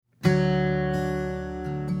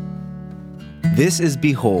This is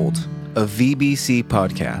Behold, a VBC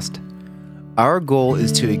podcast. Our goal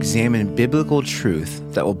is to examine biblical truth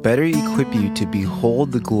that will better equip you to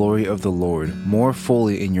behold the glory of the Lord more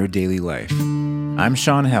fully in your daily life. I'm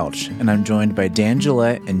Sean Helch, and I'm joined by Dan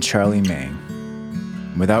Gillette and Charlie Mang.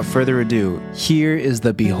 Without further ado, here is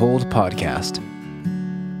the Behold podcast.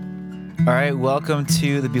 All right, welcome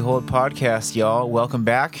to the Behold podcast, y'all. Welcome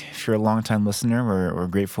back. If you're a longtime listener, we're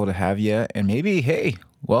grateful to have you. And maybe, hey,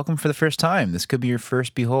 welcome for the first time. This could be your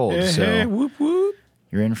first Behold. Hey, whoop, whoop.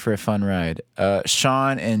 You're in for a fun ride.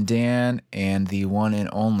 Sean and Dan and the one and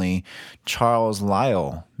only Charles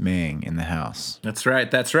Lyle Mang in the house. That's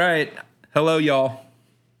right. That's right. Hello, y'all.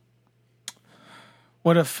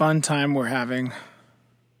 What a fun time we're having.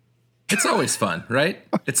 It's always fun, right?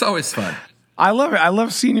 It's always fun. I love it. I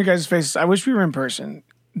love seeing your guys' faces. I wish we were in person.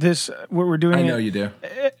 What we're doing. I know you do.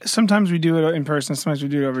 Sometimes we do it in person. Sometimes we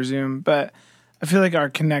do it over Zoom. But I feel like our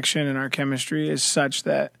connection and our chemistry is such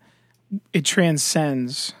that it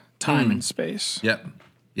transcends time and space. Yep.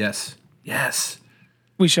 Yes. Yes.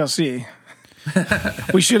 We shall see.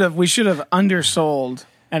 we should have undersold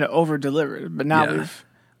and over-delivered, but now we've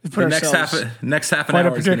put ourselves. Next half an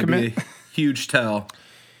hour is going to be a huge tell.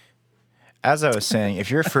 As I was saying, if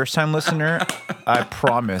you're a first-time listener, I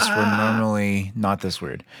promise we're normally not this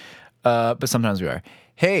weird, but sometimes we are.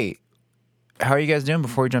 Hey, how are you guys doing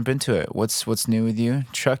before we jump into it? What's new with you?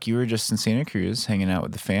 Chuck, you were just in Santa Cruz hanging out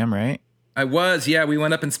with the fam, right? I was, yeah. We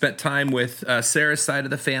went up and spent time with Sarah's side of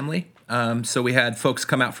the family. So we had folks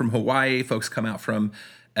come out from Hawaii, folks come out from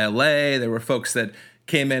LA. There were folks that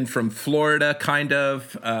came in from Florida,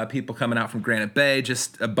 people coming out from Granite Bay,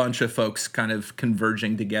 just a bunch of folks kind of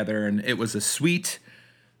converging together. And it was a sweet,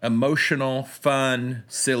 emotional, fun,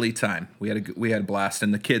 silly time. We had a blast,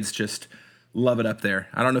 and the kids just love it up there.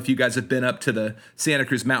 I don't know if you guys have been up to the Santa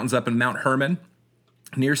Cruz Mountains up in Mount Herman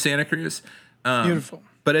near Santa Cruz. Beautiful.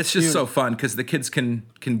 But it's just so fun because the kids can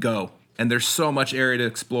go, and there's so much area to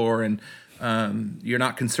explore, and you're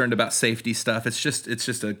not concerned about safety stuff. It's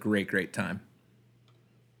just a great time.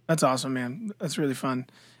 That's awesome, man. That's really fun.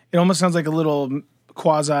 It almost sounds like a little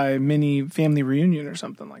quasi mini family reunion or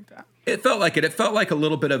something like that. It felt like it. It felt like a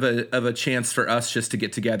little bit of a chance for us just to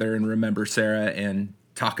get together and remember Sarah and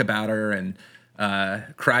talk about her and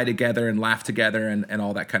cry together and laugh together and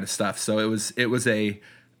all that kind of stuff. So it was a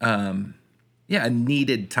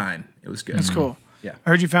needed time. It was good. That's cool. Yeah. I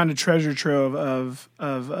heard you found a treasure trove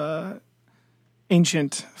of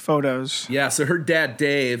ancient photos. Yeah, so her dad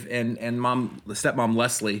Dave and stepmom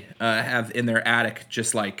Leslie have in their attic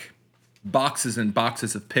just like boxes and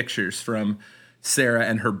boxes of pictures from Sarah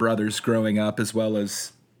and her brothers growing up, as well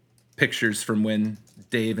as pictures from when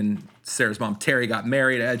Dave and Sarah's mom Terry got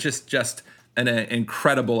married. Just an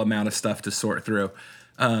incredible amount of stuff to sort through.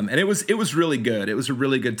 And it was really good. It was a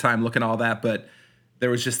really good time looking at all that, but there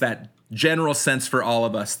was just that general sense for all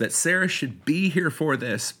of us that Sarah should be here for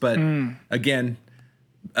this. But again,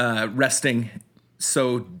 resting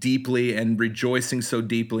so deeply and rejoicing so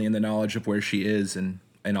deeply in the knowledge of where she is and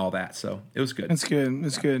all that. So it was good. That's good.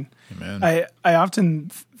 That's good. Amen. I often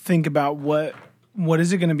think about what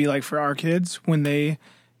is it going to be like for our kids when they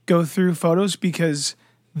go through photos, because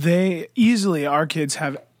our kids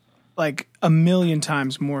have like a million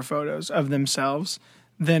times more photos of themselves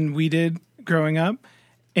than we did growing up.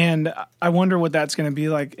 And I wonder what that's going to be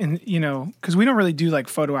like. And, because we don't really do like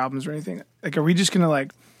photo albums or anything. Like, are we just going to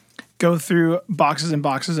like go through boxes and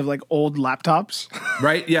boxes of like old laptops?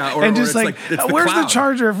 Right. Yeah. And just like where's cloud. the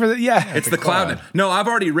charger for the, yeah. It's the cloud. No, I've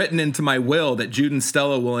already written into my will that Jude and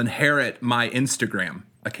Stella will inherit my Instagram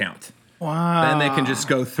account. Wow. Then they can just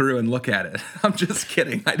go through and look at it. I'm just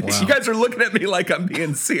kidding. You guys are looking at me like I'm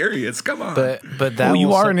being serious. Come on. But that you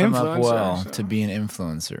will are set an them influencer, up well so. to be an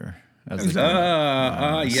influencer. Yes.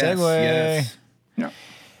 Segue. Yes. Yeah.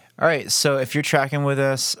 All right, so if you're tracking with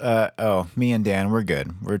us, me and Dan, we're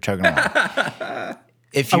good. We're chugging along. I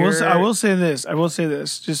will say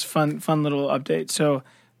this. Just fun little update. So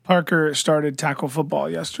Parker started tackle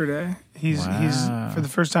football yesterday. He's for the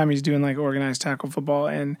first time he's doing like organized tackle football,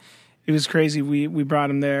 and it was crazy. We brought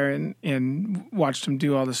him there and watched him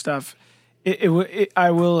do all the stuff.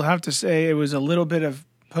 I will have to say it was a little bit of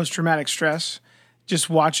post-traumatic stress just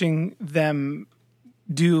watching them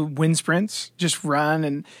do wind sprints, just run,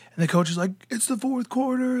 and the coach is like, it's the fourth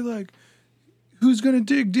quarter, like who's gonna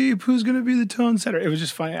dig deep, who's gonna be the tone setter. It was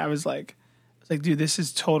just funny. I was like, dude, this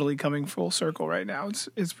is totally coming full circle right now.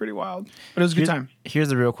 It's pretty wild, but it was a good time. Here's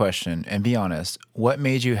the real question, and be honest. What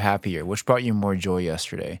made you happier? Which brought you more joy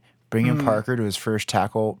yesterday? Bringing Parker to his first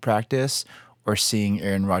tackle practice, or seeing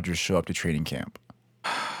Aaron Rodgers show up to training camp?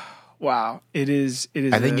 wow, it is.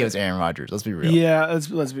 I think it was Aaron Rodgers. Let's be real. Yeah,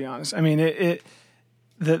 let's be honest. I mean,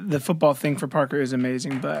 the football thing for Parker is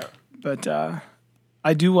amazing, but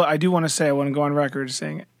I do want to say, I want to go on record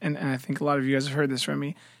saying, and I think a lot of you guys have heard this from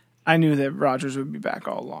me, I knew that Rodgers would be back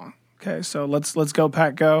all along. Okay, so let's go,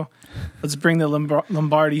 Pack, go. Let's bring the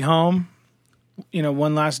Lombardi home.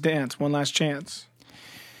 One last dance, one last chance.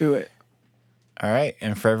 Do it. All right,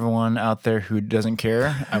 and for everyone out there who doesn't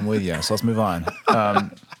care, I'm with you. So let's move on.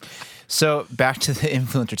 So back to the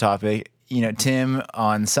influencer topic. Tim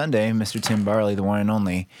on Sunday, Mr. Tim Barley, the one and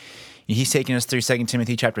only, he's taking us through 2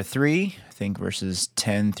 Timothy chapter 3, I think verses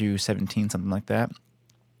 10 through 17, something like that.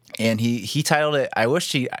 And he titled it,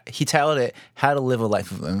 he titled it How to Live a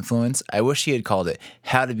Life of Influence. I wish he had called it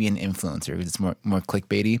How to Be an Influencer, because it's more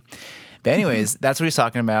clickbaity. But anyways, that's what he's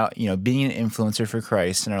talking about, being an influencer for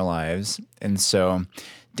Christ in our lives. And so,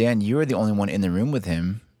 Dan, you were the only one in the room with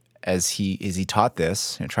him as he taught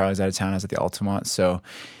this. Charlie was out of town, I was at the Altamont. So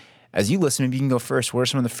as you listen, maybe you can go first. What are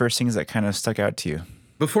some of the first things that kind of stuck out to you?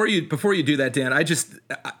 Before you do that, Dan,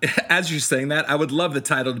 as you're saying that, I would love the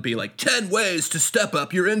title to be like 10 ways to step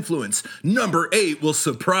up your influence. Number 8 will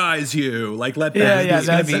surprise you. Like, let that.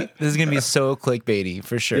 This is gonna be so clickbaity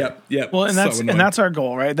for sure. Yep. Well, and that's our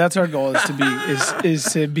goal, right? That's our goal is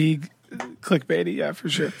to be clickbaity. Yeah, for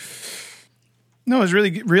sure. No, it was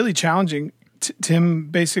really, really challenging.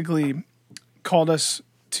 Tim basically called us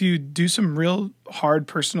to do some real hard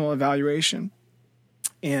personal evaluation,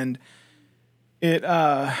 and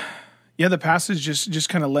the passage just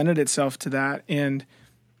kind of lended itself to that. And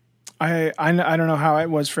I don't know how it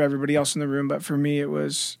was for everybody else in the room, but for me, it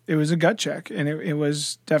was a gut check, and it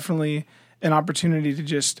was definitely an opportunity to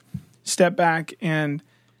just step back and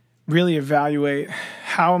really evaluate,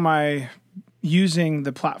 how am I using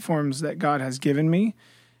the platforms that God has given me,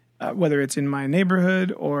 whether it's in my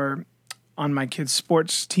neighborhood or on my kids'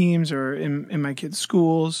 sports teams or in my kids'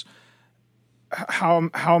 schools. How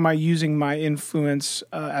am I using my influence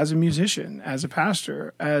as a musician, as a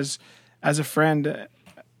pastor, as a friend,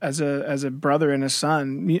 as a brother and a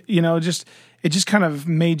son? It just kind of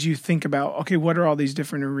made you think about, okay, what are all these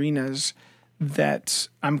different arenas that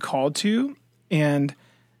I'm called to, and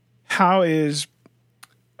how is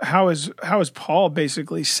Paul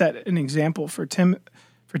basically set an example for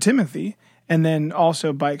Timothy, and then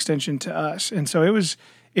also by extension to us. And so it was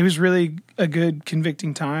really a good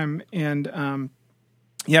convicting time. And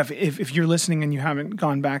if you're listening and you haven't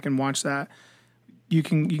gone back and watched that, you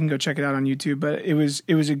can go check it out on YouTube. But it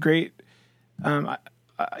was a great, I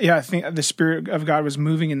think the Spirit of God was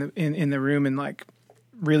moving in the room and like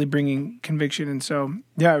really bringing conviction. And so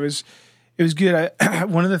it was good.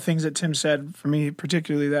 One of the things that Tim said for me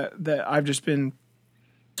particularly that I've just been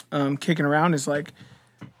kicking around is like,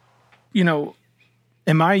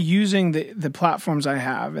 am I using the platforms I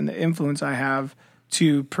have and the influence I have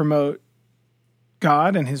to promote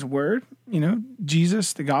God and His Word,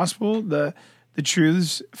 Jesus, the gospel, the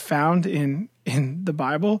truths found in the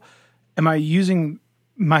Bible? Am I using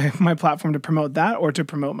my platform to promote that or to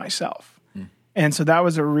promote myself? And so that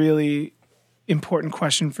was a really important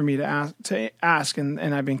question for me to ask, and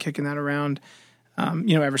I've been kicking that around,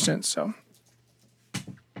 ever since. So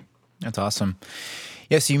that's awesome.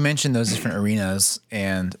 Yeah, so you mentioned those different arenas,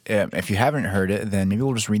 and if you haven't heard it, then maybe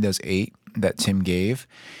we'll just read those 8 that Tim gave.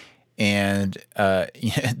 And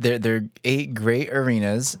they're 8 great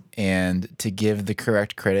arenas, and to give the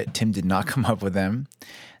correct credit, Tim did not come up with them.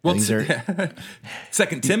 Well, these are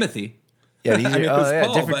 2 Timothy. Yeah, these are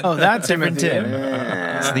Paul, different. Oh, that's different Tim.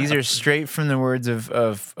 Yeah. So these are straight from the words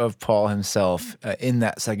of Paul himself in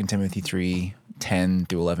that 2 Timothy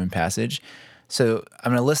 3:10-11 passage. So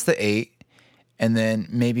I'm going to list the 8. And then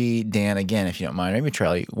maybe Dan, again, if you don't mind, or maybe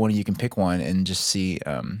Charlie, one of you can pick one and just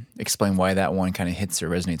explain why that one kind of hits or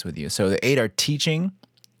resonates with you. So the 8 are teaching,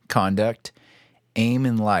 conduct, aim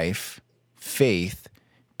in life, faith,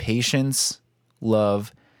 patience,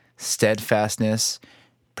 love, steadfastness,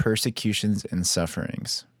 persecutions, and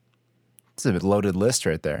sufferings. It's a loaded list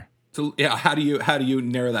right there. So yeah, how do you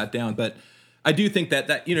narrow that down? But I do think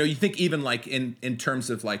that you think even like in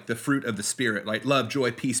terms of like the fruit of the Spirit, like love,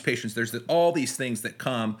 joy, peace, patience, there's all these things that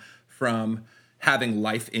come from having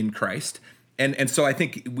life in Christ. And so I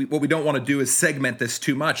think what we don't want to do is segment this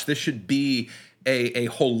too much. This should be a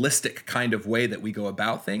holistic kind of way that we go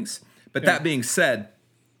about things. But that being said,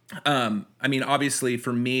 obviously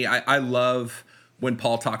for me, I love when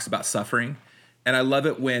Paul talks about suffering. And I love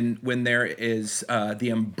it when there is the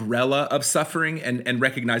umbrella of suffering and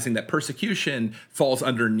recognizing that persecution falls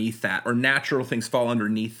underneath that, or natural things fall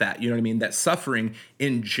underneath that. You know what I mean? That suffering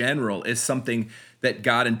in general is something that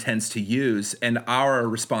God intends to use. And our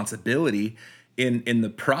responsibility in the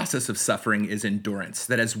process of suffering is endurance.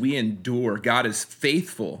 That as we endure, God is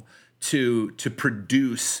faithful to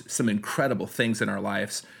produce some incredible things in our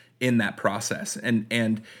lives in that process.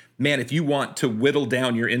 And man, if you want to whittle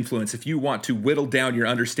down your influence, if you want to whittle down your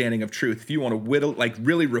understanding of truth, if you want to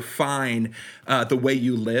really refine the way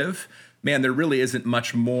you live, man, there really isn't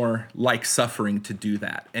much more like suffering to do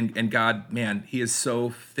that. And God, man, he is so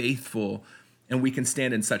faithful, and we can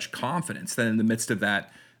stand in such confidence that in the midst of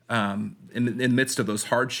that, in the midst of those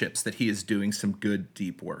hardships, that he is doing some good,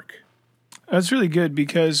 deep work. That's really good,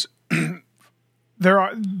 because there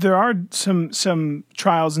are some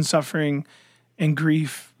trials and suffering and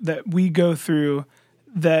grief that we go through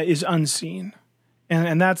that is unseen,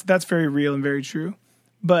 and that's very real and very true.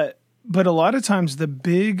 But a lot of times the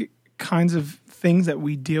big kinds of things that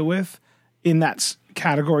we deal with in that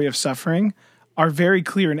category of suffering are very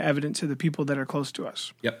clear and evident to the people that are close to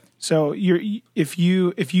us. Yep. So if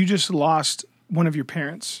you just lost one of your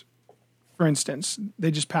parents, for instance, they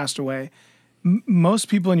just passed away, most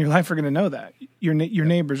people in your life are going to know that. Your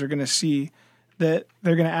neighbors are going to see that,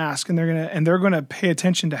 they're going to ask, and they're going to pay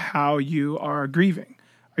attention to how you are grieving.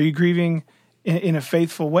 Are you grieving in a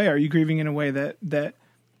faithful way? Are you grieving in a way that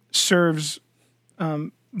serves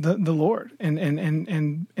the Lord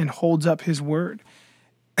and holds up his word?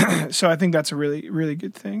 So I think that's a really, really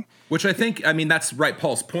good thing. Which I think, that's right,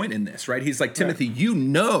 Paul's point in this, right? He's like, Timothy, right, you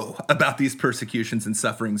know about these persecutions and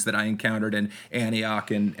sufferings that I encountered in Antioch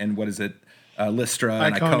and what is it, Lystra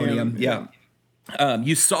and Iconium. Yeah.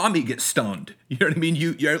 You saw me get stoned. You know what I mean?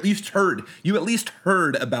 You at least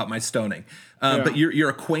heard about my stoning, but you're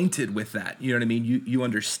acquainted with that. You know what I mean? You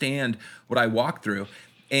understand what I walked through.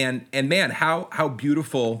 And man, how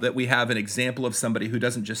beautiful that we have an example of somebody who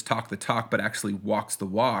doesn't just talk the talk, but actually walks the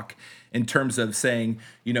walk in terms of saying,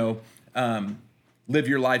 live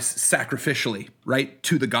your lives sacrificially, right,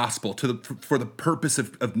 to the gospel, for the purpose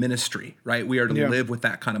of ministry, right? We are to live with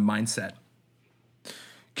that kind of mindset.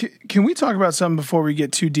 Can we talk about something before we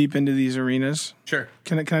get too deep into these arenas? Sure.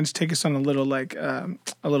 Can I just take us on a little a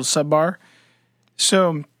little subbar?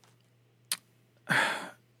 So,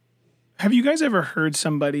 have you guys ever heard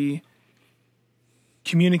somebody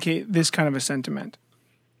communicate this kind of a sentiment?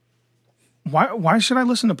 Why should I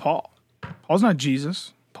listen to Paul? Paul's not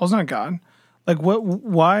Jesus. Paul's not God. Like what?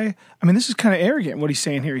 Why? This is kind of arrogant what he's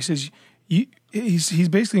saying here. He says he's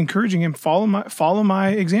basically encouraging him, follow my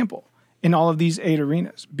example in all of these 8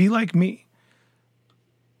 arenas. Be like me.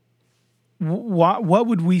 What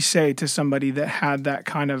would we say to somebody that had that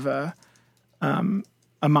kind of a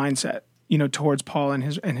mindset, towards Paul and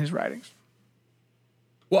his writings?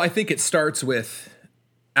 Well, I think it starts with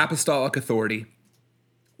apostolic authority.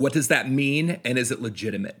 What does that mean, and is it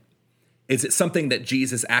legitimate? Is it something that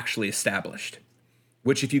Jesus actually established?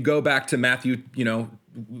 Which, if you go back to Matthew,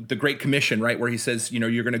 the Great Commission, right, where he says,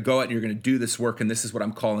 you're going to go out and you're going to do this work, and this is what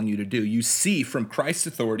I'm calling you to do. You see, from Christ's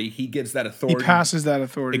authority, he gives that authority. He passes that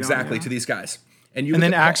authority exactly to these guys. And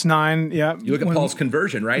then Acts 9, You look at Paul's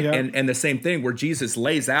conversion, right? Yeah. And the same thing where Jesus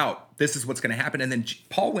lays out, this is what's going to happen. And then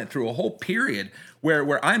Paul went through a whole period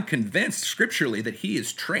where I'm convinced scripturally that he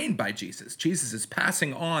is trained by Jesus. Jesus is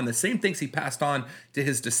passing on the same things he passed on to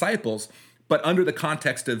his disciples, but under the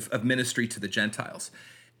context of ministry to the Gentiles.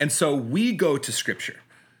 And so we go to scripture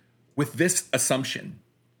with this assumption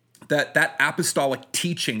that apostolic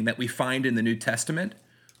teaching that we find in the New Testament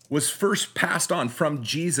was first passed on from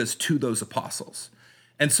Jesus to those apostles.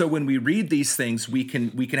 And so when we read these things, we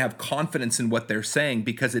can have confidence in what they're saying,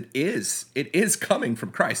 because it is coming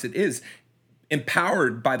from Christ. It is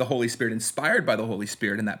empowered by the Holy Spirit, inspired by the Holy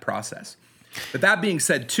Spirit in that process. But that being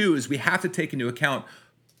said, too, is we have to take into account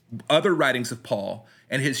other writings of Paul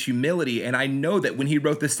and his humility. And I know that when he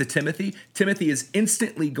wrote this to Timothy, Timothy is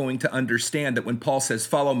instantly going to understand that when Paul says,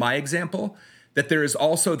 follow my example, that there is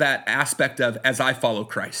also that aspect of, as I follow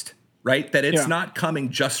Christ, right? That it's not coming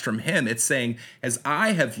just from him. It's saying, as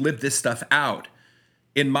I have lived this stuff out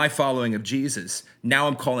in my following of Jesus, now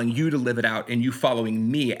I'm calling you to live it out and you following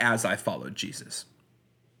me as I followed Jesus.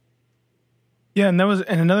 Yeah, and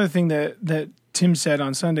another thing that Tim said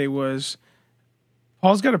on Sunday was,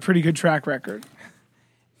 Paul's got a pretty good track record.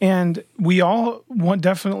 And we all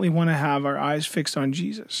definitely want to have our eyes fixed on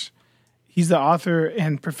Jesus. He's the author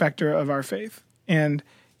and perfecter of our faith. And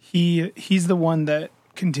he's the one that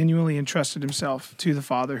continually entrusted himself to the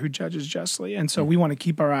Father who judges justly. And so we want to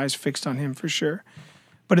keep our eyes fixed on him for sure.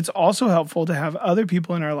 But it's also helpful to have other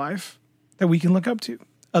people in our life that we can look up to,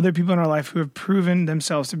 other people in our life who have proven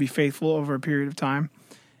themselves to be faithful over a period of time.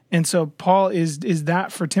 And so Paul is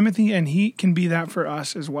that for Timothy, and he can be that for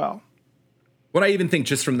us as well. Well, I even think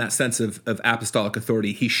just from that sense of apostolic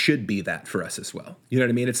authority, he should be that for us as well. You know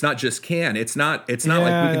what I mean? It's not just can. It's not like we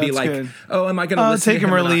can be like, good. Oh, am I going to listen take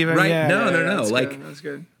him or leave him? Right? Yeah, No. Like, that's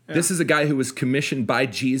good. Yeah. This is a guy who was commissioned by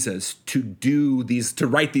Jesus to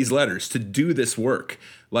write these letters, to do this work.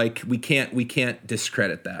 Like, we can't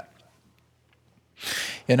discredit that.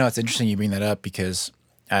 Yeah, no, it's interesting you bring that up because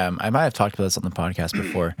I might have talked about this on the podcast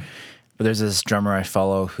before, but there's this drummer I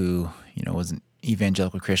follow who, was an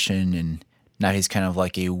evangelical Christian, and now he's kind of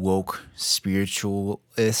like a woke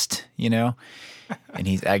spiritualist, and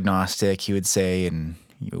he's agnostic, he would say, and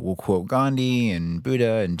we'll quote Gandhi and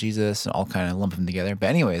Buddha and Jesus and all kind of lump them together. But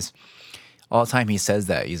anyways, all the time he says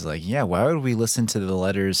that. He's like, yeah, why would we listen to the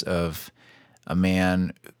letters of a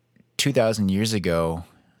man 2,000 years ago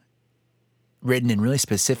written in really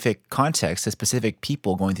specific context to specific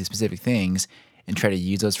people going through specific things and try to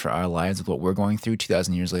use those for our lives with what we're going through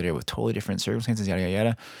 2,000 years later with totally different circumstances, yada, yada,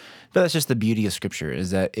 yada. But that's just the beauty of Scripture,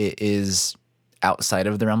 is that it is outside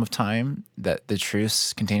of the realm of time, that the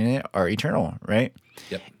truths contained in it are eternal, right?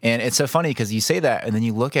 Yep. And it's so funny because you say that and then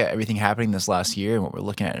you look at everything happening this last year and what we're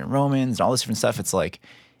looking at in Romans and all this different stuff. It's like,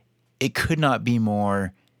 it could not be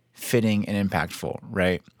more fitting and impactful,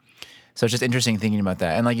 right? So it's just interesting thinking about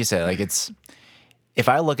that. And like you said, like if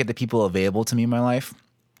I look at the people available to me in my life,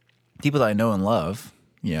 people that I know and love,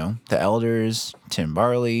 the elders, Tim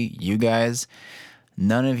Barley, you guys,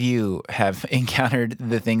 none of you have encountered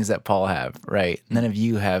the things that Paul have, right? None of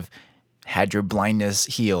you have had your blindness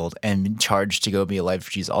healed and been charged to go be alive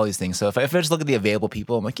for Jesus, all these things. So if I just look at the available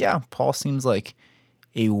people, I'm like, yeah, Paul seems like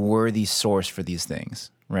a worthy source for these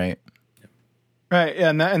things, right? Right, yeah,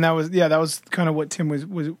 and that was kind of what Tim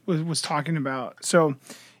was talking about. So,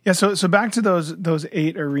 yeah, so back to those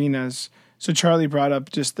 8 arenas. So Charlie brought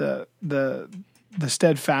up just the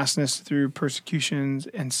steadfastness through persecutions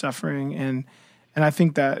and suffering, and I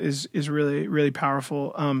think that is really, really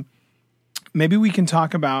powerful. Maybe we can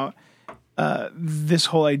talk about this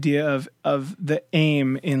whole idea of the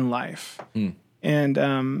aim in life,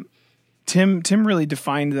 and Tim really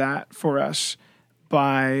defined that for us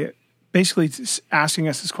by basically asking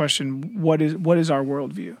us this question: what is our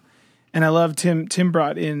worldview? And I love Tim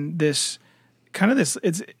brought in this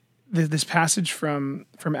passage from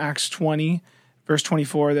Acts 20, verse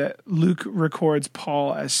 24 that Luke records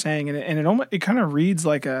Paul as saying, and it kind of reads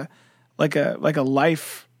like a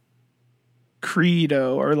life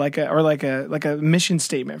credo or like a mission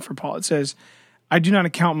statement for Paul. It says, "I do not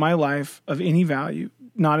account my life of any value,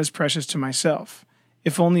 not as precious to myself,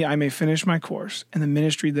 if only I may finish my course and the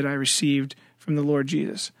ministry that I received from the Lord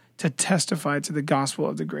Jesus, to testify to the gospel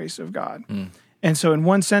of the grace of God." And so in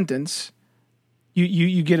one sentence,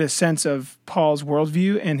 you get a sense of Paul's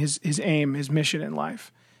worldview and his aim, his mission in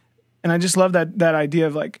life. And I just love that idea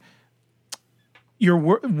of like your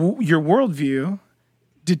worldview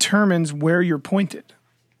determines where you're pointed.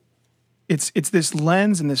 It's this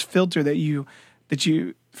lens and this filter that you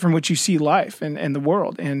from which you see life and the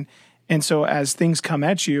world. And so as things come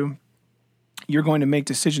at you, you're going to make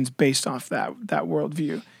decisions based off that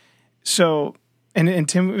worldview. So, and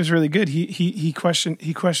Tim was really good. He questioned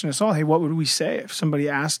us all. Hey, what would we say if somebody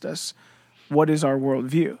asked us, what is our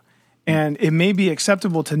worldview? And it may be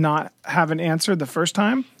acceptable to not have an answer the first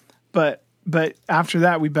time, but after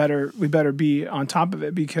that, we better be on top of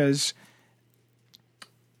it, because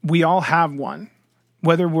we all have one,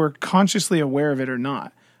 whether we're consciously aware of it or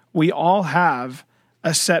not. We all have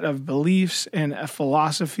a set of beliefs and a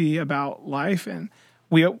philosophy about life, and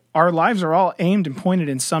our lives are all aimed and pointed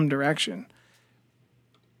in some direction.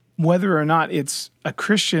 Whether or not it's a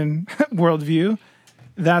Christian worldview,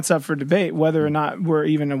 that's up for debate. Whether or not we're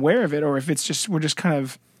even aware of it, or if we're just kind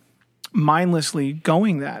of mindlessly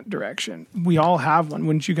going that direction. We all have one.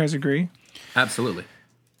 Wouldn't you guys agree? Absolutely.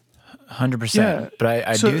 100%. Yeah. But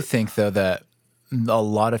I do think, though, that a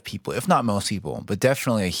lot of people, if not most people, but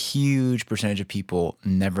definitely a huge percentage of people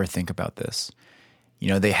never think about this.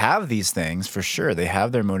 They have these things for sure. They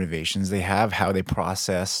have their motivations. They have how they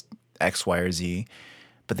process X, Y, or Z,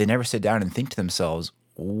 but they never sit down and think to themselves,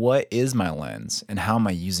 what is my lens and how am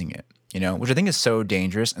I using it? Which I think is so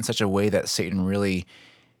dangerous, in such a way that Satan really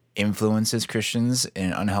influences Christians in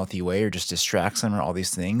an unhealthy way or just distracts them or all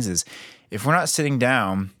these things, is if we're not sitting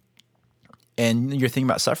down. And you're thinking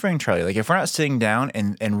about suffering, Charlie. Like, if we're not sitting down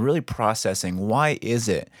and really processing, why is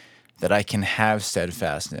it that I can have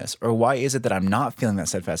steadfastness? Or why is it that I'm not feeling that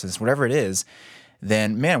steadfastness? Whatever it is,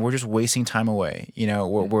 then, man, we're just wasting time away.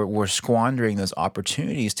 We're squandering those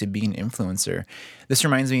opportunities to be an influencer. This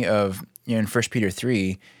reminds me of, in 1 Peter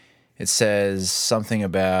 3, it says something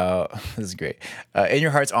about, this is great, in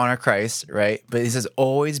your hearts honor Christ, right? But it says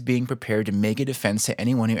always being prepared to make a defense to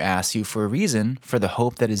anyone who asks you for a reason for the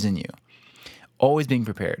hope that is in you. Always being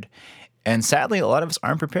prepared. And sadly, a lot of us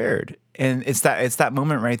aren't prepared. And it's that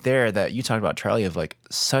moment right there that you talked about, Charlie, of like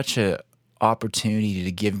such a opportunity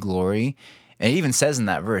to give glory. And it even says in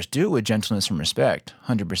that verse, do it with gentleness and respect,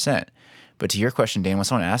 100%. But to your question, Dan, when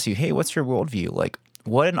someone asks you, hey, what's your worldview? Like,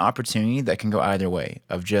 what an opportunity that can go either way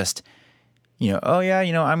of just, oh yeah,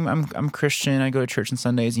 I'm Christian, I go to church on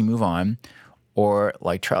Sundays, you move on. Or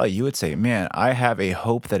like Charlie, you would say, man, I have a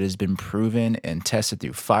hope that has been proven and tested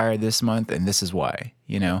through fire this month, and this is why,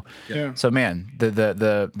 Yeah. So man,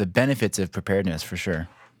 the benefits of preparedness for sure.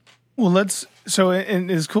 Well, and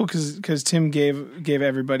it's cool because Tim gave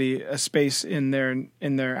everybody a space in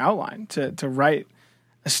their outline to write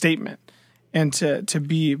a statement and to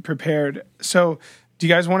be prepared. So do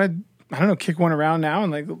you guys want to, I don't know, kick one around now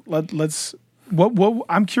and like let's what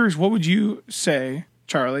I'm curious, what would you say,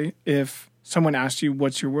 Charlie, if someone asked you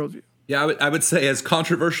what's your worldview? Yeah, I would say, as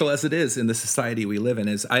controversial as it is in the society we live in,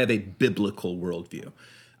 is I have a biblical worldview.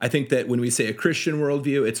 I think that when we say a Christian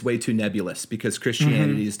worldview, it's way too nebulous because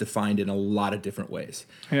Christianity is defined in a lot of different ways.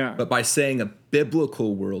 Yeah. But by saying a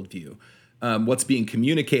biblical worldview, what's being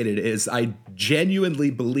communicated is I genuinely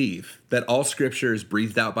believe that all Scripture is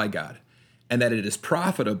breathed out by God and that it is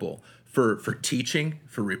profitable for teaching,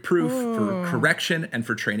 for reproof, for correction, and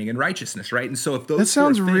for training in righteousness, right? And so if those that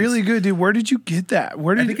sounds really good, dude. Where did you get that?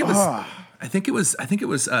 I think it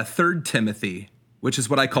was 3 Timothy, which is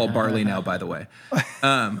what I call barley now, by the way.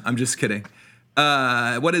 I'm just kidding.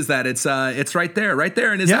 What is that? It's right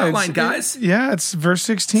there in his outline, guys. It's verse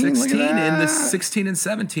 16. 16 in the 16 and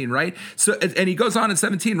 17, right? So, and he goes on in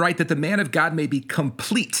 17, right, that the man of God may be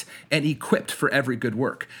complete and equipped for every good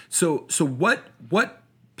work. So what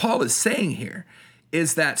Paul is saying here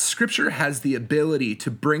is that Scripture has the ability to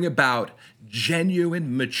bring about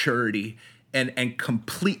genuine maturity and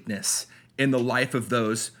completeness in the life of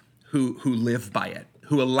those who live by it,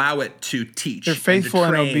 who allow it to teach. They're faithful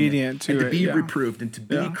and obedient to it. And to be reproved and to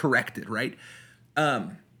be corrected, right?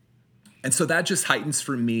 And so that just heightens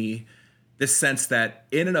for me this sense that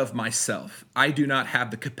in and of myself, I do not have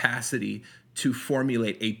the capacity to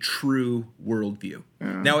formulate a true worldview.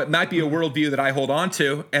 Now, it might be a worldview that I hold on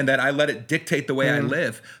to and that I let it dictate the way I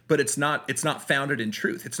live, but it's not founded in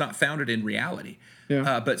truth. It's not founded in reality.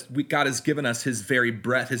 Yeah. But God has given us his very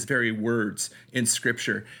breath, his very words in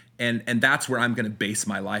Scripture, and that's where I'm going to base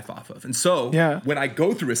my life off of. And so when I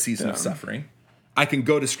go through a season of suffering, I can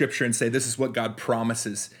go to Scripture and say, this is what God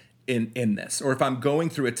promises in this. Or if I'm going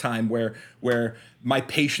through a time where my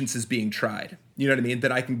patience is being tried, you know what I mean?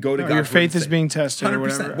 That I can go to God. Your faith is being tested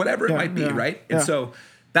 100%, whatever it might be, right? And so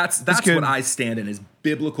that's what I stand in, is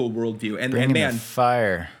biblical worldview. And man,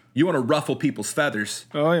 fire. You want to ruffle people's feathers.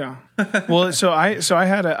 Oh yeah. Well, so I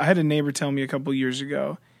had a neighbor tell me a couple years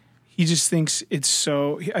ago, he just thinks it's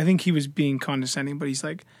so, I think he was being condescending, but he's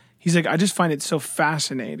like, I just find it so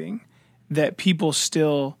fascinating that people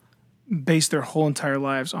still base their whole entire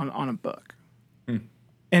lives on a book.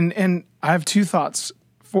 And I have two thoughts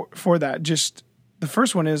for that. Just the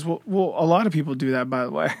first one is, well, a lot of people do that, by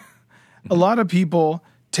the way. A lot of people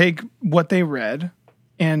take what they read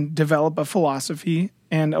and develop a philosophy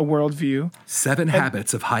and a worldview. 7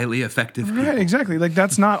 habits of highly effective people. Right, exactly. Like,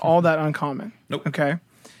 that's not all that uncommon. Nope. Okay?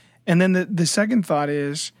 And then the second thought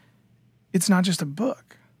is, it's not just a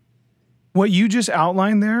book. What you just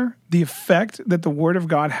outlined there, the effect that the Word of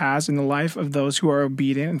God has in the life of those who are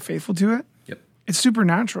obedient and faithful to it, it's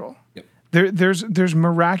supernatural. Yep. There's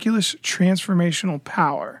miraculous transformational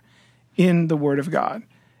power in the Word of God.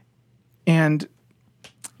 And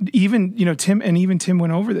even, Tim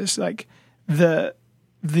went over this, like the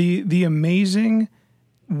amazing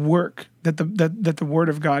work that the Word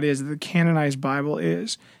of God is, that the canonized Bible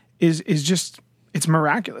is just, it's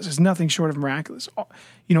miraculous. It's nothing short of miraculous.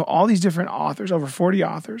 All these different authors, over 40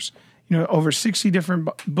 authors, over 60 different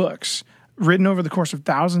books written over the course of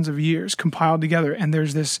thousands of years, compiled together. And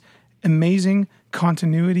there's this amazing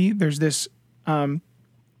continuity. There's this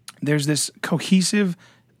cohesive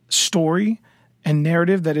story and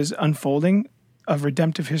narrative that is unfolding of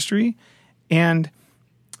redemptive history. And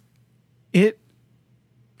it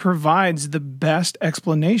provides the best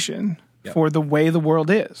explanation for the way the world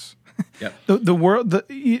is. Yep. The world,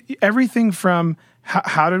 everything from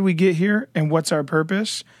how did we get here and what's our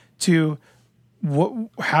purpose to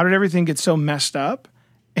how did everything get so messed up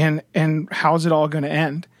and how's it all going to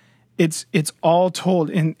end? It's all told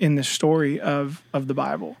in the story of the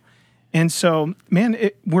Bible. And so, man,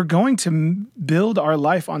 we're going to build our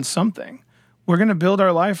life on something. We're going to build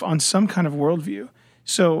our life on some kind of worldview.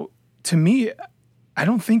 So to me, I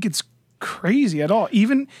don't think it's crazy at all.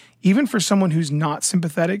 Even for someone who's not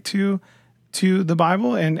sympathetic to the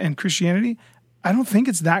Bible and Christianity, I don't think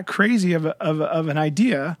it's that crazy of an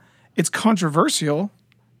idea. It's controversial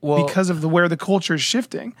because of where the culture is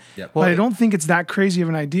shifting. Yep. But I don't think it's that crazy of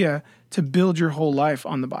an idea to build your whole life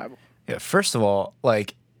on the Bible. Yeah. First of all,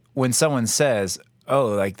 like when someone says, "Oh,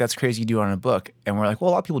 like that's crazy you do it on a book," and we're like, "Well,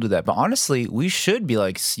 a lot of people do that," but honestly, we should be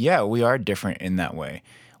like, "Yeah, we are different in that way.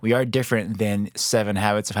 We are different than 7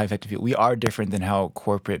 Habits of Highly Effective People. We are different than how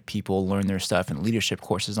corporate people learn their stuff and leadership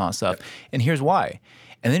courses and all that stuff. And here's why."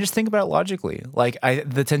 And then just think about it logically. Like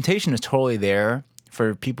the temptation is totally there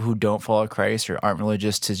for people who don't follow Christ or aren't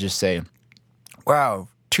religious to just say, "Wow,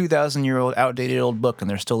 2,000-year-old outdated old book," and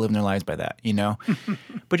they're still living their lives by that, you know?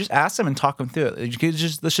 But just ask them and talk them through it.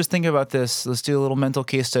 Let's just think about this. Let's do a little mental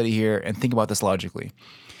case study here and think about this logically.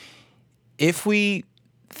 If we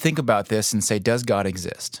think about this and say, does God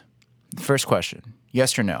exist? First question,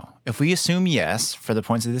 yes or no? If we assume yes for the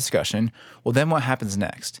points of the discussion, well, then what happens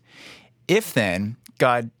next? If then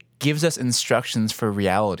God gives us instructions for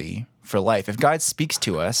reality, for life, if God speaks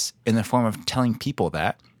to us in the form of telling people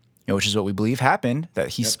that, you know, which is what we believe happened, that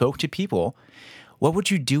he spoke to people, what would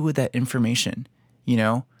you do with that information? You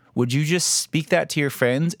know, would you just speak that to your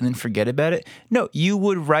friends and then forget about it? No, you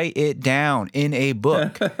would write it down in a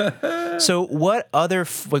book. So what other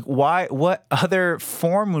what other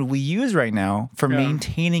form would we use right now for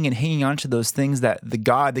maintaining and hanging on to those things that the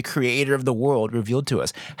God, the creator of the world, revealed to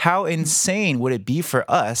us? How insane would it be for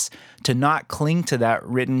us to not cling to that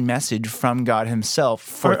written message from God himself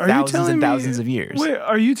for thousands and thousands of years? Wait,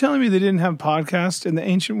 are you telling me they didn't have podcasts in the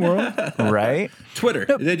ancient world? Right? Twitter.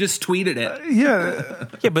 They just tweeted it.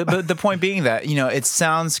 Yeah, but the point being that, you know, it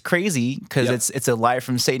sounds crazy because it's a lie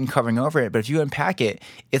from Satan covering over it. But if you unpack it,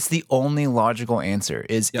 it's the only logical answer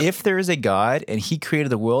is if there is a God and he created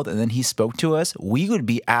the world and then he spoke to us, we would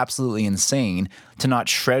be absolutely insane to not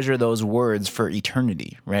treasure those words for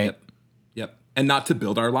eternity, right? Yep. And not to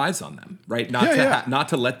build our lives on them, right? Not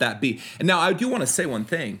to let that be. And now I do want to say one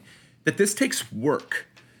thing, that this takes work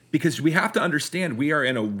because we have to understand we are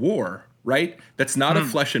in a war, right? That's not of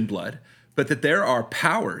flesh and blood, but that there are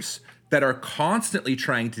powers that are constantly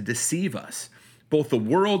trying to deceive us. Both the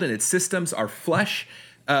world and its systems, our flesh,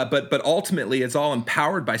 but ultimately it's all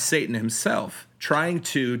empowered by Satan himself, trying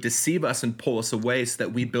to deceive us and pull us away so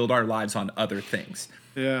that we build our lives on other things.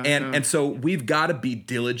 And so we've got to be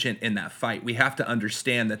diligent in that fight. We have to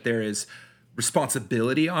understand that there is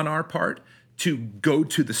responsibility on our part to go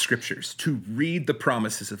to the scriptures, to read the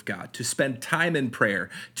promises of God, to spend time in prayer,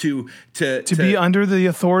 to be under the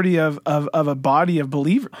authority of a body of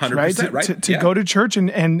believers, right? To go to church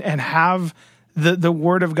and have the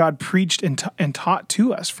word of God preached and taught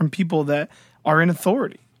to us from people that are in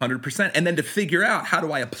authority. 100%. And then to figure out, how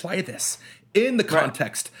do I apply this in the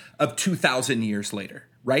context of 2,000 years later,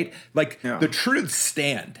 right? Like the truths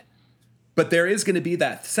stand, but there is going to be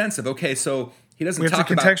that sense of, okay, so he doesn't talk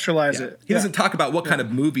about contextualize it. He doesn't talk about what kind of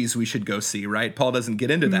movies we should go see, right? Paul doesn't get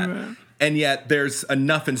into that. Right. And yet there's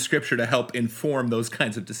enough in scripture to help inform those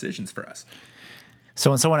kinds of decisions for us. So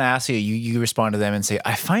when someone asks you respond to them and say,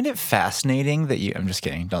 "I find it fascinating that you..." I'm just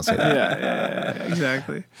kidding. Don't say that. Yeah,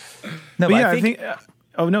 exactly. No, but I think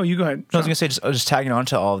oh no, you go ahead. I was going to say, just tagging on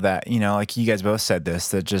to all of that. You know, like you guys both said this,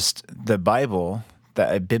 that just the Bible,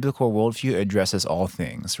 that a biblical worldview addresses all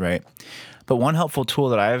things, right? But one helpful tool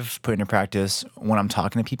that I've put into practice when I'm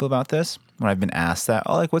talking to people about this, when I've been asked that,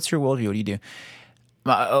 like, what's your worldview? What do you do?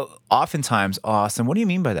 Oftentimes, Austin, what do you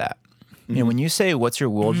mean by that? You know, when you say, what's your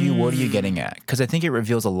worldview, what are you getting at? Because I think it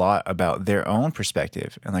reveals a lot about their own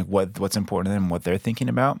perspective and like what's important to them, what they're thinking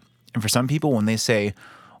about. And for some people, when they say,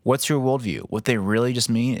 what's your worldview, what they really just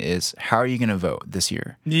mean is, how are you going to vote this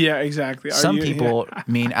year? Yeah, exactly. Some people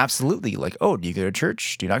mean absolutely, like, oh, do you go to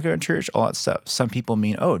church? Do you not go to church? All that stuff. Some people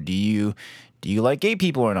mean, oh, do you like gay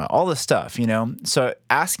people or not? All this stuff, you know? So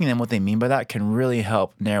asking them what they mean by that can really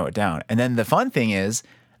help narrow it down. And then the fun thing is,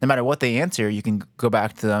 no matter what they answer, you can go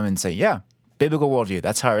back to them and say, yeah, biblical worldview.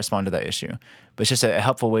 That's how I respond to that issue. But it's just a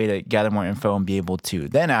helpful way to gather more info and be able to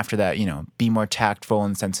then after that, you know, be more tactful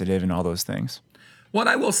and sensitive and all those things. Well,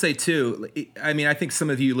 I will say too, I mean, I think some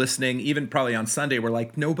of you listening, even probably on Sunday, were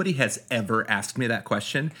like, nobody has ever asked me that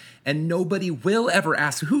question, and nobody will ever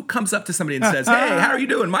ask. Who comes up to somebody and says, "Hey, how are you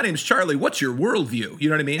doing? My name's Charlie. What's your worldview?" You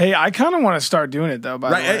know what I mean? Hey, I kind of want to start doing it though.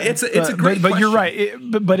 By the way, it's a great question. But you're right.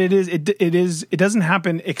 It doesn't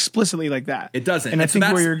happen explicitly like that. It doesn't. And I think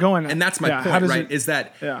where you're going, and that's my point, right? Is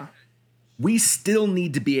that we still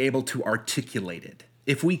need to be able to articulate it.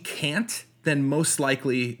 If we can't, then most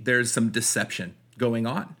likely there's some deception going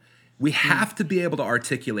on. We have to be able to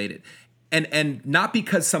articulate it. And not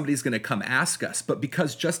because somebody's going to come ask us, but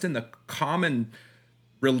because just in the common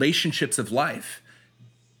relationships of life,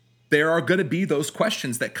 there are going to be those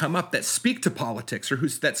questions that come up that speak to politics or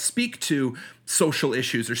that speak to social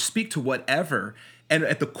issues or speak to whatever. And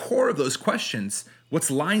at the core of those questions, what's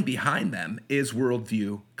lying behind them is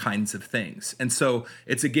worldview kinds of things. And so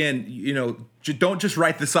it's, again, don't just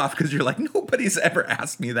write this off because you're like, nobody's ever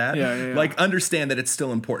asked me that. Yeah. Like, understand that it's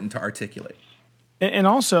still important to articulate. And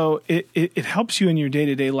also, it helps you in your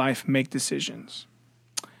day-to-day life make decisions.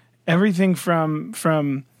 Everything from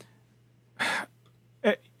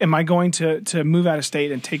am I going to move out of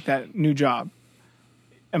state and take that new job?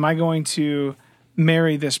 Am I going to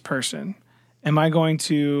marry this person? Am I going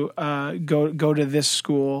to go to this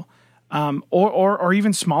school? Or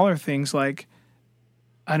even smaller things like,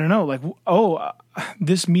 I don't know, like,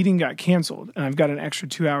 this meeting got canceled and I've got an extra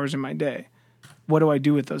 2 hours in my day. What do I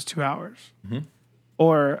do with those 2 hours? Mm-hmm.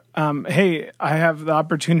 Or, hey, I have the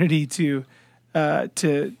opportunity to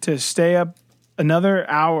stay up another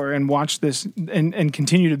hour and watch this and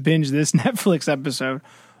continue to binge this Netflix episode,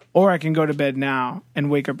 or I can go to bed now and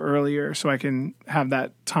wake up earlier so I can have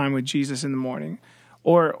that time with Jesus in the morning,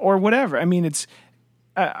 or whatever. I mean,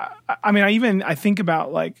 I think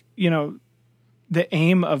about, like, the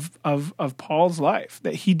aim of Paul's life,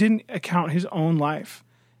 that he didn't account his own life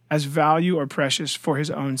as value or precious for his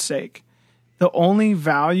own sake. The only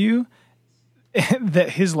value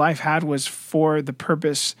that his life had was for the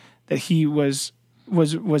purpose that he was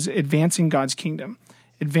advancing God's kingdom,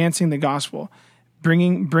 advancing the gospel,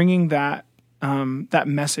 bringing that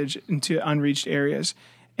message into unreached areas.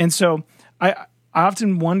 And so I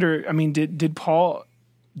often wonder, I mean, did Paul,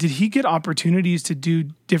 did he get opportunities to do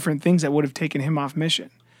different things that would have taken him off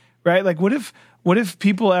mission? Right? Like, what if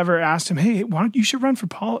people ever asked him, hey, why don't you should run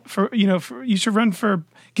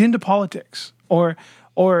get into politics, or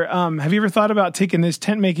have you ever thought about taking this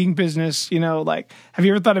tent making business? Like, have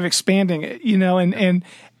you ever thought of expanding it?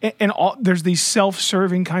 And all, there's these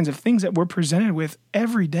self-serving kinds of things that we're presented with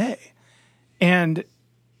every day. And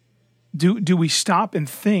do we stop and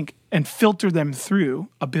think and filter them through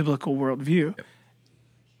a biblical worldview? Yep.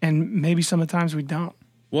 And maybe some of the times we don't.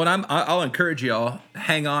 Well, I'll encourage you all,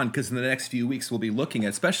 hang on, because in the next few weeks we'll be looking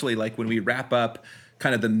at, especially like when we wrap up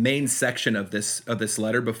kind of the main section of this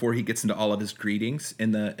letter before he gets into all of his greetings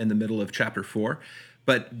in the middle of chapter 4.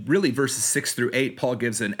 But really, verses 6 through 8, Paul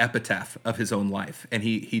gives an epitaph of his own life, and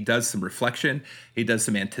he does some reflection, he does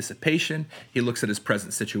some anticipation, he looks at his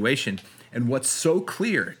present situation, and what's so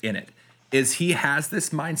clear in it is he has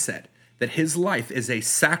this mindset that his life is a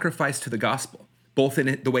sacrifice to the gospel, both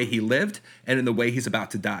in the way he lived and in the way he's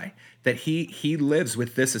about to die. That he lives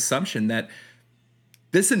with this assumption that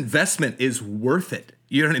this investment is worth it.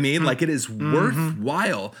 You know what I mean? Like, it is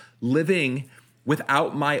worthwhile living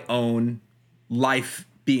without my own life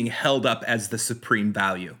being held up as the supreme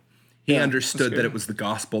value. He understood that it was the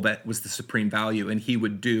gospel that was the supreme value, and he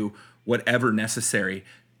would do whatever necessary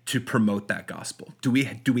to promote that gospel. Do we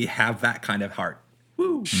have that kind of heart?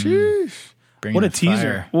 Woo. Sheesh. What a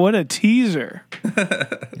teaser. What a teaser.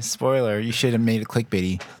 Spoiler, you should have made it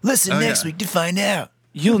clickbaity. Listen next week to find out.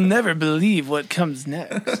 You'll never believe what comes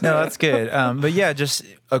next. No, that's good. But yeah, just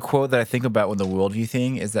a quote that I think about with the worldview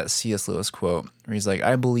thing is that C.S. Lewis quote, where he's like,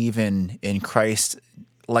 I believe in Christ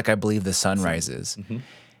like I believe the sun rises. Mm-hmm.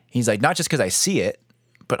 He's like, not just because I see it,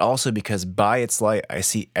 but also because by its light, I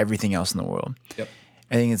see everything else in the world. Yep.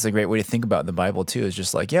 I think it's a great way to think about the Bible too, is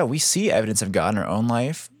just like, yeah, we see evidence of God in our own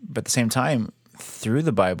life, but at the same time, through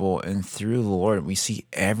the Bible and through the Lord, we see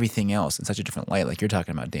everything else in such a different light, like you're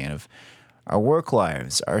talking about, Dan, of our work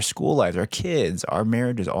lives, our school lives, our kids, our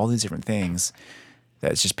marriages, all these different things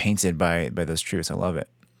that's just painted by those truths. I love it.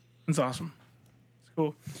 That's awesome. It's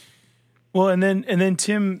cool. Well, and then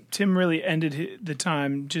Tim really ended the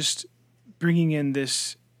time just bringing in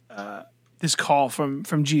this call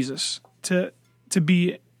from Jesus to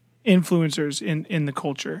be influencers in the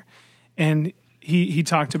culture. And he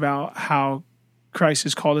talked about how Christ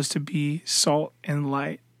has called us to be salt and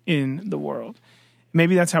light in the world.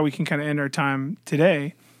 Maybe that's how we can kind of end our time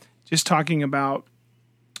today, just talking about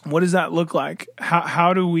what does that look like?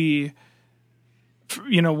 How do we,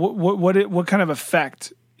 what kind of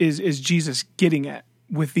effect is Jesus getting at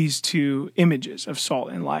with these two images of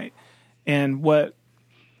salt and light? And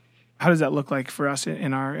how does that look like for us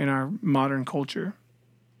in our modern culture?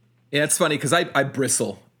 Yeah, it's funny because I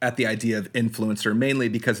bristle at the idea of influencer, mainly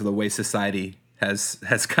because of the way society has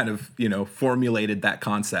kind of, formulated that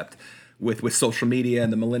concept with social media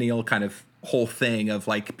and the millennial kind of whole thing of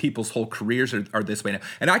like people's whole careers are this way now.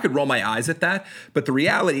 And I could roll my eyes at that, but the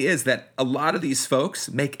reality is that a lot of these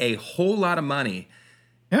folks make a whole lot of money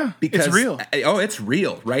Yeah, because it's real. It's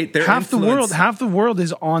real, right? Half the world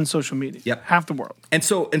is on social media. Yep. Half the world. And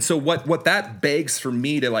so what that begs for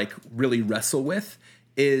me to like really wrestle with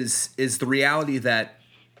is the reality that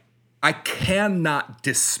I cannot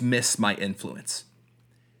dismiss my influence.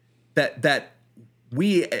 That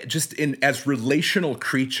we just as relational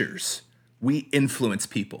creatures, we influence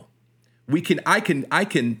people. I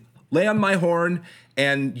can lay on my horn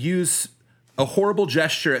and use a horrible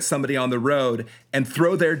gesture at somebody on the road and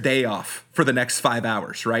throw their day off for the next 5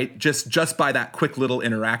 hours, right? Just by that quick little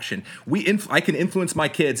interaction. I can influence my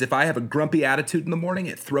kids. If I have a grumpy attitude in the morning,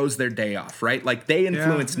 it throws their day off, right? Like they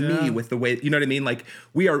influence me with the way, you know what I mean? Like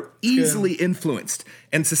we are easily influenced,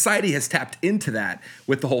 and society has tapped into that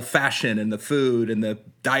with the whole fashion and the food and the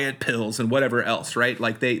diet pills and whatever else, right?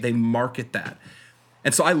 Like they market that.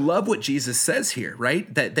 And so I love what Jesus says here,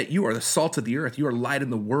 right? That you are the salt of the earth, you are light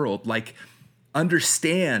in the world. Like,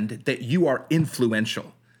 understand that you are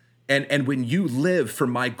influential. And when you live for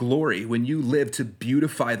my glory, when you live to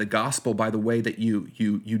beautify the gospel by the way that you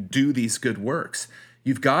do these good works,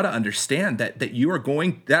 you've got to understand that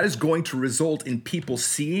that is going to result in people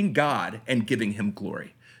seeing God and giving him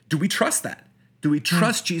glory. Do we trust that? Do we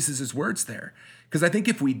trust Jesus' words there? Because I think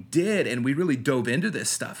if we did and we really dove into this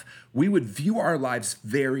stuff, we would view our lives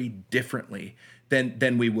very differently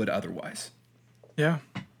than we would otherwise. Yeah.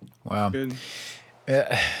 Wow. Good.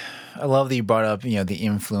 I love that you brought up, the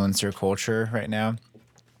influencer culture right now.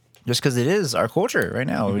 Just because it is our culture right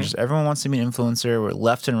now. Mm-hmm. Everyone wants to be an influencer. We're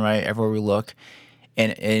left and right everywhere we look.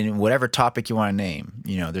 And in whatever topic you want to name,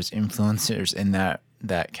 there's influencers in that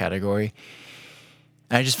category.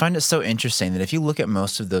 And I just find it so interesting that if you look at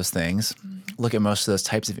most of those things, look at most of those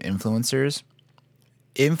types of influencer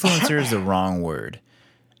is the wrong word.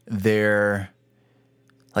 They're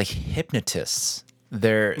like hypnotists.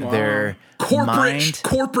 They're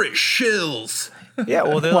corporate shills. Yeah,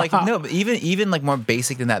 well, they're like no, but even like more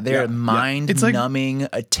basic than that. They're mind-numbing,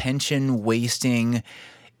 attention-wasting.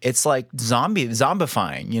 It's like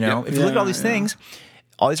zombifying. If you look at all these things,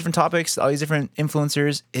 all these different topics, all these different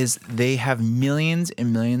influencers, they have millions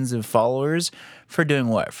and millions of followers for doing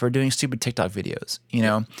what? For doing stupid TikTok videos.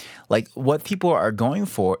 Like what people are going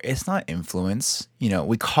for, it's not influence.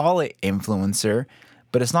 We call it influencer.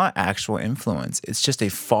 But it's not actual influence. It's just a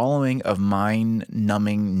following of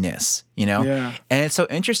mind-numbingness, Yeah. And it's so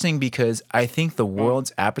interesting because I think the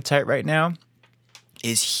world's appetite right now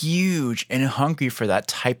is huge and hungry for that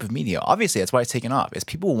type of media. Obviously, that's why it's taken off. Is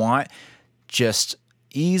people want just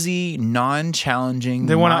easy, non-challenging,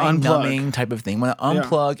 mind-numbing type of thing. Want to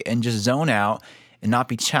unplug and just zone out and not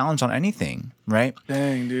be challenged on anything, right?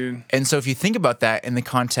 Dang, dude. And so if you think about that in the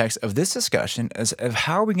context of this discussion, as of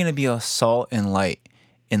how are we going to be a salt and light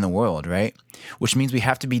in the world, right? Which means we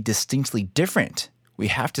have to be distinctly different. We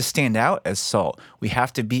have to stand out as salt. We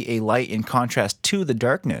have to be a light in contrast to the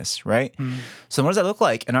darkness, right? Mm. So what does that look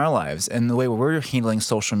like in our lives? And the way we're handling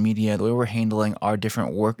social media, the way we're handling our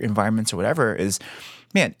different work environments or whatever is,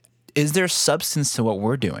 man, is there substance to what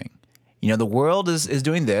we're doing? The world is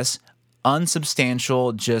doing this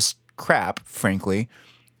unsubstantial, just crap, frankly.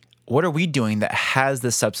 What are we doing that has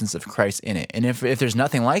the substance of Christ in it? And if there's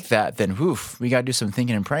nothing like that, then we got to do some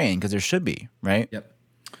thinking and praying because there should be, right? Yep.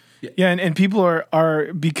 Yeah, and people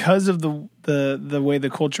are because of the way the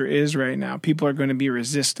culture is right now, people are going to be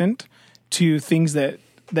resistant to things that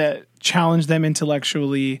challenge them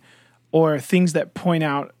intellectually or things that point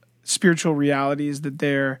out spiritual realities that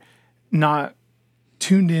they're not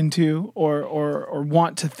tuned into or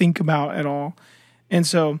want to think about at all. And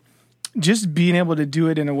so just being able to do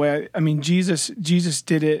it in a way, I mean, Jesus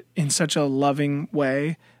did it in such a loving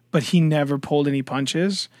way, but he never pulled any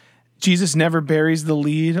punches. Jesus never buries the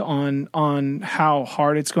lead on how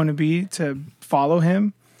hard it's going to be to follow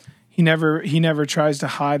him. He never tries to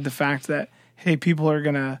hide the fact that, hey, people are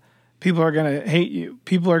gonna hate you.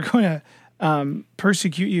 People are going to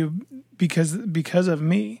persecute you because of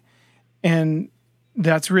me. And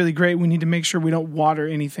that's really great. We need to make sure we don't water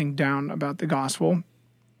anything down about the gospel,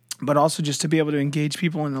 but also just to be able to engage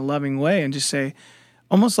people in a loving way and just say,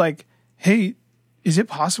 almost like, hey, is it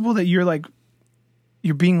possible that you're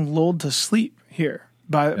being lulled to sleep here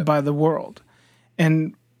by the world?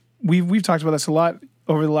 And we've talked about this a lot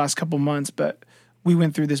over the last couple months, but we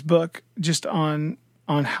went through this book just on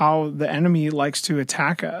how the enemy likes to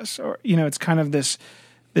attack us, or it's kind of this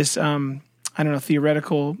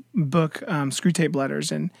theoretical book, Screwtape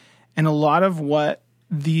Letters, and a lot of what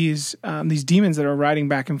these demons that are riding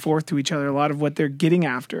back and forth to each other, a lot of what they're getting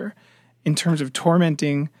after in terms of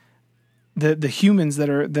tormenting the humans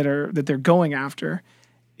that they're going after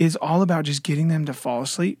is all about just getting them to fall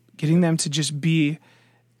asleep, getting them to just be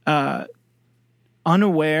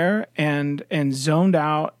unaware and zoned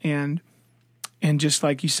out and just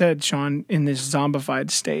like you said, Sean, in this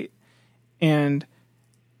zombified state. And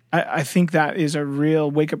I think that is a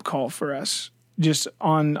real wake-up call for us just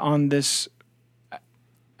on this.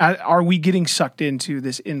 Are we getting sucked into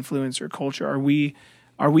this influencer culture? Are we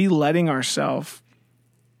letting ourselves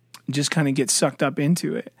just kind of get sucked up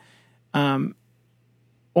into it?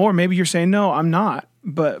 Or maybe you're saying, no, I'm not.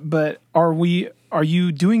 But are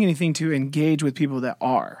you doing anything to engage with people that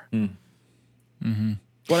are? Mm-hmm.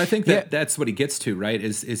 Well, I think that's what he gets to, right?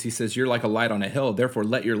 Is he says, you're like a light on a hill, therefore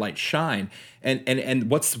let your light shine. And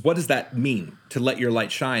what does that mean, to let your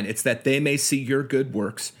light shine? It's that they may see your good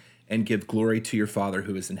works and give glory to your Father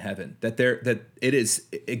who is in heaven. That it is,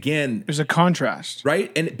 again, there's a contrast,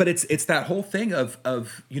 right? But it's that whole thing of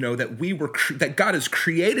that that God has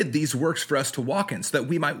created these works for us to walk in, so that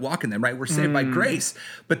we might walk in them, right? We're saved by grace,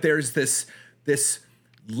 but there's this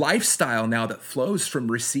lifestyle now that flows from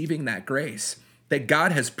receiving that grace that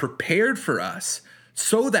God has prepared for us,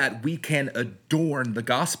 so that we can adorn the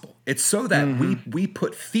gospel. It's so that we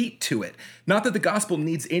put feet to it. Not that the gospel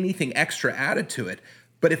needs anything extra added to it,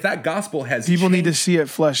 but if that gospel has people need to see it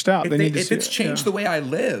fleshed out. If it's changed the way I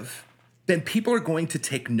live, then people are going to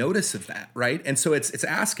take notice of that, right? And so it's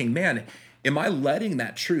asking, man, am I letting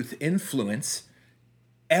that truth influence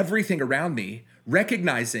everything around me,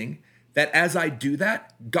 recognizing that as I do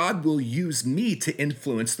that, God will use me to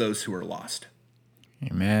influence those who are lost?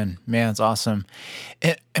 Amen. Man, that's awesome.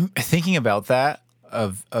 And thinking about that,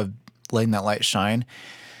 of letting that light shine,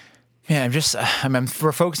 man,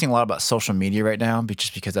 we're focusing a lot about social media right now,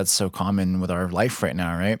 just because that's so common with our life right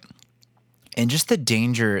now, right? And just the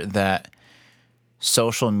danger that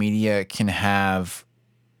social media can have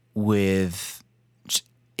with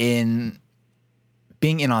being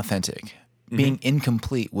inauthentic, being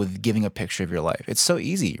incomplete with giving a picture of your life. It's so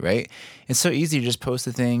easy, right? It's so easy to just post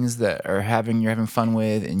the things that you're having fun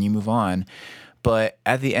with and you move on. But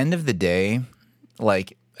at the end of the day,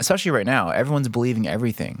 like, especially right now, everyone's believing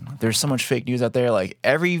everything. There's so much fake news out there. Like,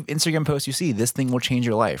 every Instagram post you see, this thing will change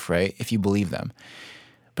your life, right? If you believe them.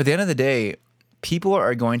 But at the end of the day, people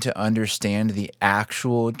are going to understand the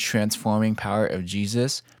actual transforming power of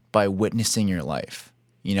Jesus by witnessing your life.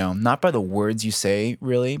 Not by the words you say,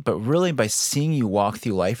 really, but really by seeing you walk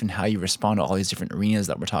through life and how you respond to all these different arenas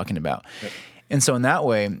that we're talking about. Yep. And so in that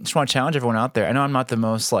way, I just want to challenge everyone out there. I know I'm not the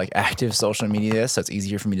most active social media, so it's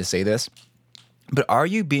easier for me to say this, but are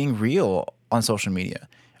you being real on social media?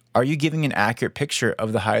 Are you giving an accurate picture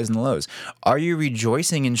of the highs and the lows? Are you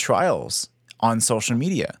rejoicing in trials on social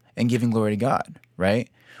media and giving glory to God, right?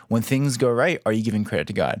 When things go right, are you giving credit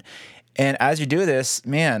to God? And as you do this,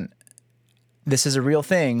 man, this is a real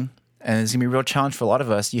thing, and it's going to be a real challenge for a lot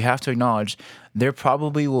of us. You have to acknowledge there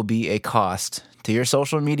probably will be a cost to your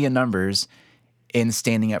social media numbers in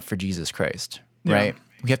standing up for Jesus Christ, right?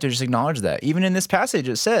 We have to just acknowledge that. Even in this passage,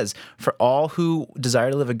 it says, for all who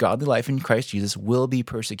desire to live a godly life in Christ Jesus will be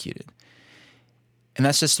persecuted. And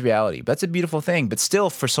that's just the reality. But that's a beautiful thing. But still,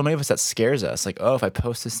 for so many of us, that scares us. Like, oh, if I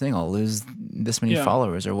post this thing, I'll lose this many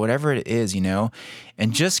followers or whatever it is,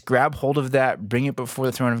 And just grab hold of that, bring it before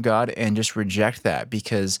the throne of God, and just reject that,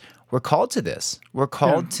 because we're called to this. We're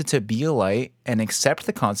called to be a light and accept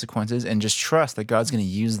the consequences and just trust that God's going to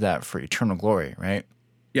use that for eternal glory, right?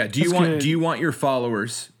 Yeah. Do you want your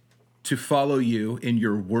followers to follow you in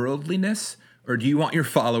your worldliness, or do you want your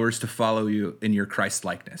followers to follow you in your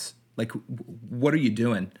Christ-likeness? Like, what are you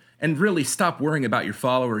doing? And really stop worrying about your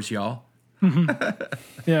followers, y'all.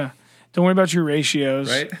 Yeah. Don't worry about your ratios.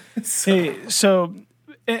 Right? So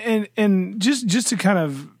just to kind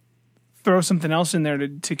of throw something else in there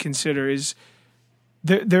to consider is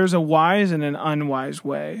there's a wise and an unwise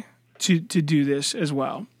way to do this as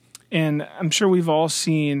well. And I'm sure we've all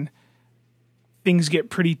seen things get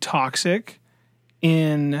pretty toxic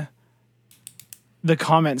in the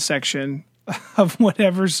comment section of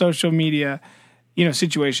whatever social media,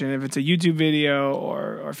 situation, if it's a YouTube video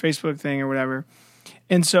or Facebook thing or whatever.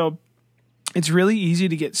 And so it's really easy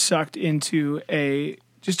to get sucked into a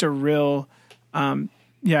real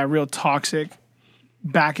toxic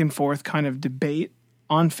back and forth kind of debate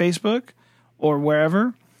on Facebook or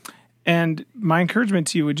wherever. And my encouragement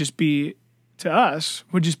to you would just be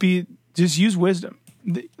use wisdom.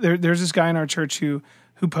 There's this guy in our church who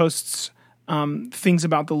posts things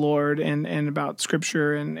about the Lord and about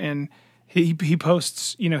Scripture, and he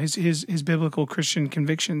posts his biblical Christian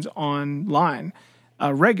convictions online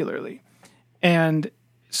regularly, and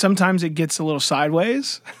sometimes it gets a little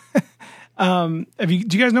sideways. Do you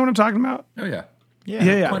guys know what I'm talking about? Oh yeah.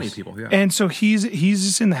 Plenty of people. Yeah, and so he's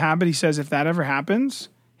just in the habit. He says if that ever happens,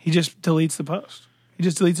 he just deletes the post.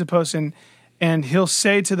 And he'll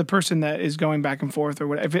say to the person that is going back and forth or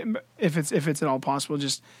whatever, if it's at all possible,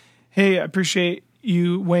 just, hey, I appreciate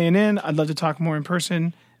you weighing in. I'd love to talk more in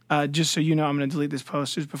person. Just so you know, I'm going to delete this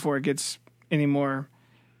post just before it gets any more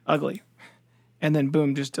ugly. And then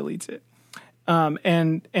boom, just deletes it.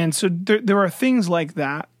 And so there are things like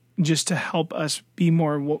that just to help us be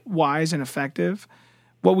more wise and effective.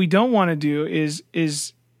 What we don't want to do is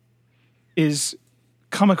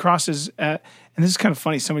come across as, and this is kind of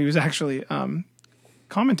funny. Somebody was actually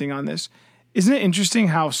commenting on this. Isn't it interesting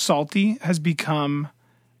how salty has become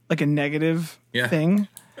like a negative thing?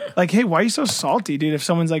 Like, hey, why are you so salty, dude? If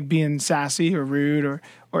someone's like being sassy or rude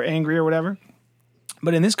or angry or whatever.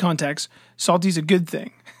 But in this context, salty is a good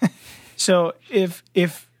thing. So if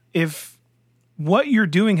what you're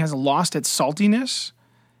doing has lost its saltiness,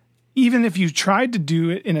 even if you tried to do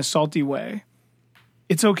it in a salty way,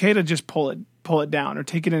 it's okay to just pull it down or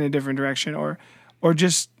take it in a different direction or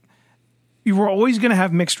just, you were always going to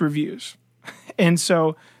have mixed reviews. And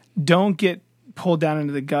so don't get pulled down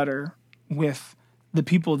into the gutter with the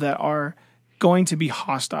people that are going to be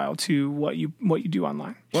hostile to what you do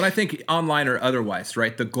online. Well, I think online or otherwise,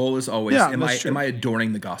 right? The goal is always, am I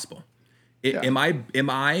adorning the gospel? Am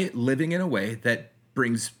I living in a way that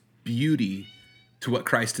brings beauty to what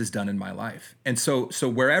Christ has done in my life? And so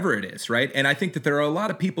wherever it is, right? And I think that there are a lot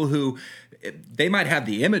of people who they might have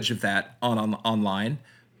the image of that online,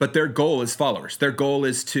 but their goal is followers. Their goal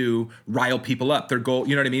is to rile people up. Their goal,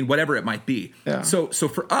 you know what I mean? Whatever it might be. Yeah. So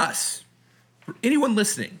for us, for anyone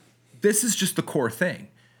listening, this is just the core thing.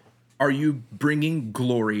 Are you bringing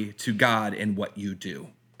glory to God in what you do?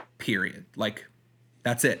 Period. Like,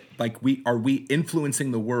 that's it. Like, are we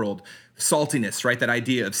influencing the world? Saltiness, right? That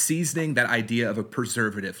idea of seasoning, that idea of a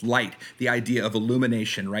preservative, light, the idea of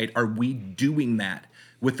illumination, right? Are we doing that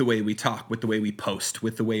with the way we talk, with the way we post,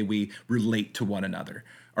 with the way we relate to one another?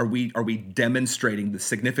 Are we demonstrating the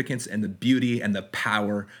significance and the beauty and the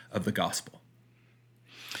power of the gospel?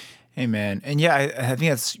 Amen. And yeah, I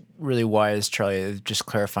think that's really wise, Charlie, just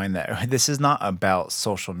clarifying that. This is not about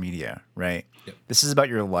social media, right? Yep. This is about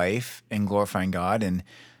your life and glorifying God. And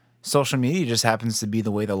social media just happens to be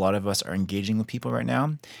the way that a lot of us are engaging with people right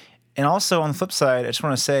now. And also on the flip side, I just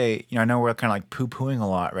want to say, I know we're kind of like poo-pooing a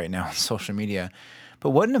lot right now on social media,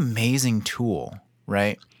 but what an amazing tool,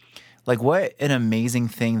 right? Like what an amazing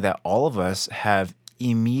thing that all of us have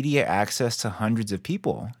immediate access to hundreds of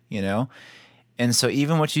people, And so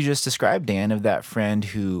even what you just described, Dan, of that friend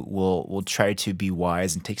who will try to be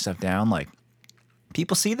wise and take stuff down, like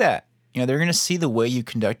people see that. They're going to see the way you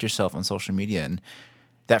conduct yourself on social media. And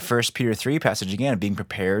that 1 Peter 3 passage, again, being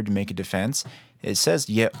prepared to make a defense, it says,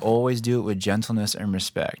 yet always do it with gentleness and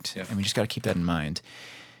respect. Yeah. And we just got to keep that in mind.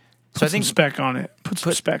 So I think some spec on it. Put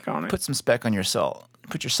some spec on it. Put some spec on your salt.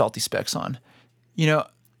 Put your salty specs on.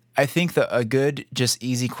 I think that a good, just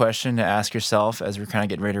easy question to ask yourself as we're kind of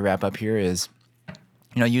getting ready to wrap up here is,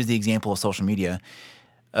 use the example of social media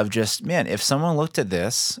of just, man, if someone looked at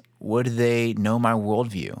this, would they know my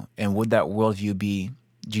worldview? And would that worldview be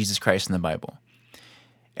Jesus Christ in the Bible?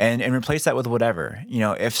 And replace that with whatever.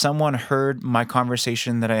 If someone heard my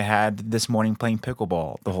conversation that I had this morning playing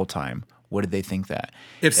pickleball the whole time, what did they think that?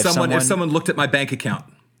 If someone looked at my bank account,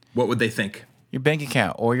 what would they think? Your bank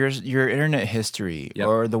account or your internet history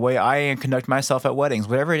or the way I conduct myself at weddings,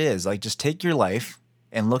 whatever it is, like just take your life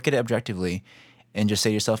and look at it objectively and just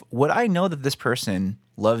say to yourself, would I know that this person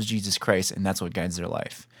loves Jesus Christ and that's what guides their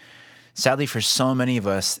life? Sadly, for so many of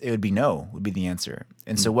us, it would be no, would be the answer.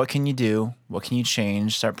 And so what can you do? What can you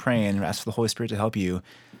change? Start praying and ask for the Holy Spirit to help you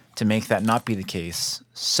to make that not be the case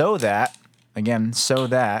so that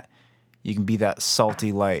you can be that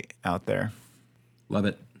salty light out there. Love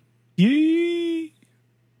it. Yee.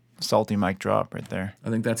 Salty mic drop right there. I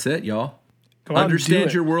think that's it, y'all.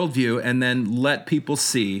 Understand your worldview and then let people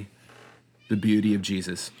see the beauty of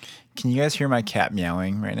Jesus. Can you guys hear my cat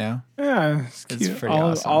meowing right now? Yeah, it's pretty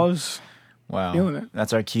awesome. Olive's wow. feeling it.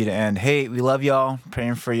 That's our key to end. Hey, we love y'all.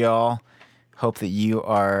 Praying for y'all. Hope that you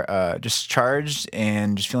are just charged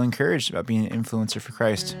and just feel encouraged about being an influencer for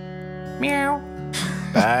Christ. Meow.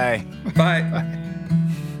 Bye. Bye.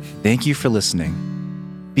 Thank you for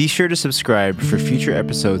listening. Be sure to subscribe for future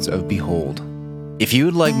episodes of Behold. If you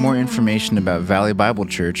would like more information about Valley Bible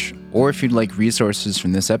Church, or if you'd like resources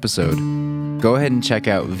from this episode, go ahead and check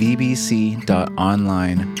out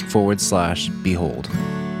vbc.online/behold.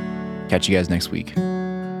 Catch you guys next week.